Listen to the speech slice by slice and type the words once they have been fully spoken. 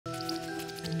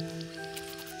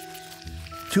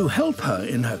To help her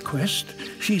in her quest,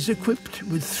 she's equipped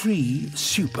with 3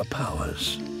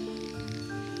 superpowers.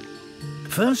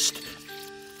 First,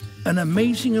 an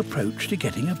amazing approach to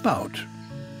getting about.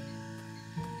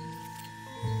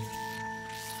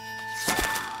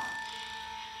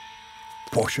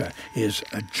 Portia is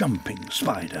a jumping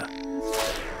spider,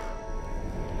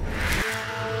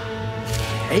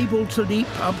 able to leap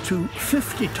up to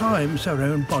 50 times her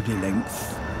own body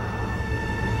length.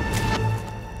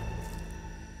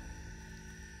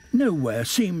 Nowhere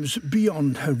seems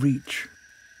beyond her reach.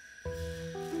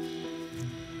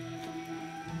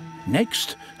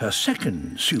 Next, her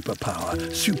second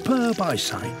superpower, superb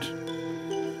eyesight.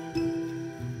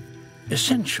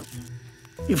 Essential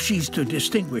if she's to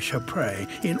distinguish her prey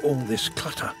in all this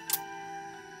clutter.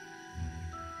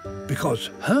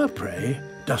 Because her prey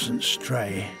doesn't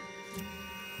stray.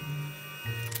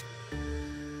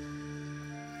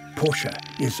 Portia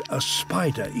is a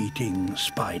spider-eating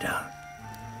spider.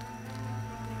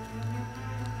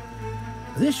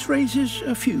 This raises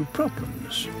a few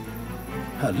problems.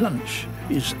 Her lunch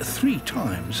is 3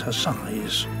 times her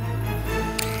size,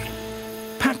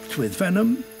 packed with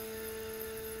venom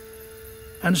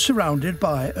and surrounded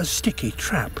by a sticky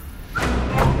trap.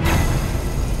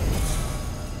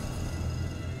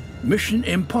 Mission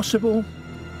impossible?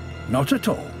 Not at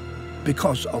all,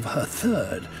 because of her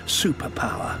third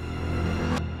superpower.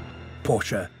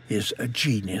 Portia is a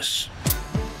genius.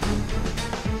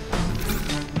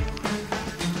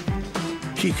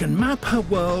 She can map her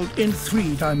world in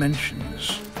 3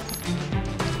 dimensions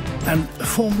and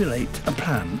formulate a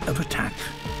plan of attack.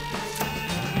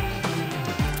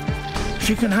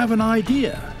 She can have an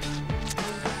idea.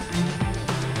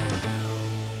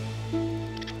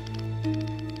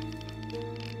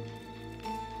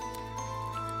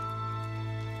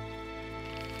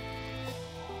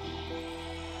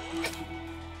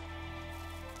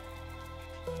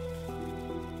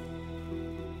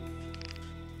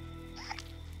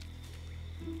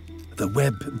 The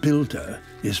web builder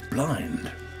is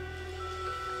blind.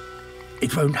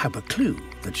 It won't have a clue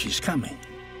that she's coming.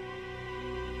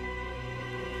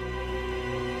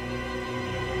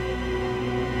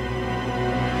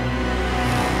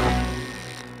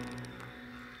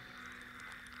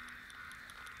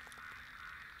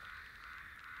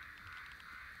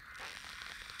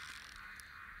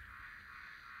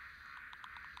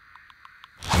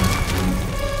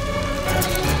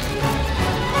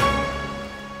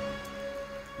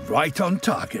 Right on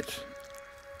target,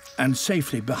 and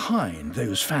safely behind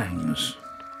those fangs.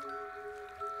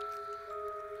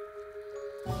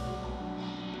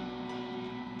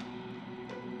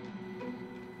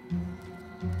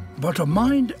 But a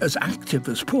mind as active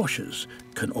as Portia's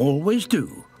can always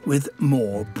do with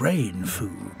more brain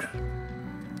food.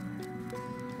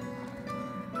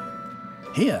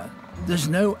 Here, there's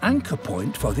no anchor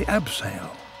point for the abseil.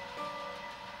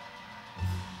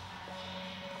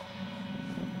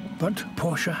 But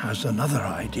Portia has another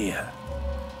idea.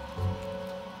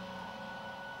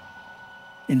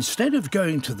 Instead of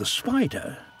going to the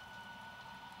spider,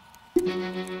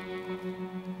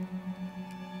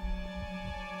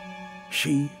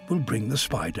 she will bring the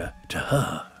spider to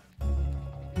her.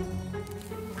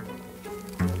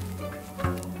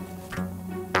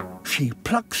 She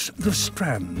plucks the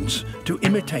strands to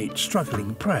imitate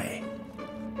struggling prey.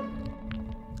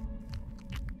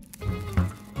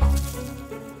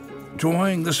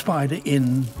 Drawing the spider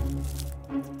in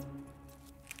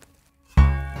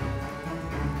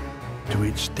to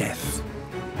its death.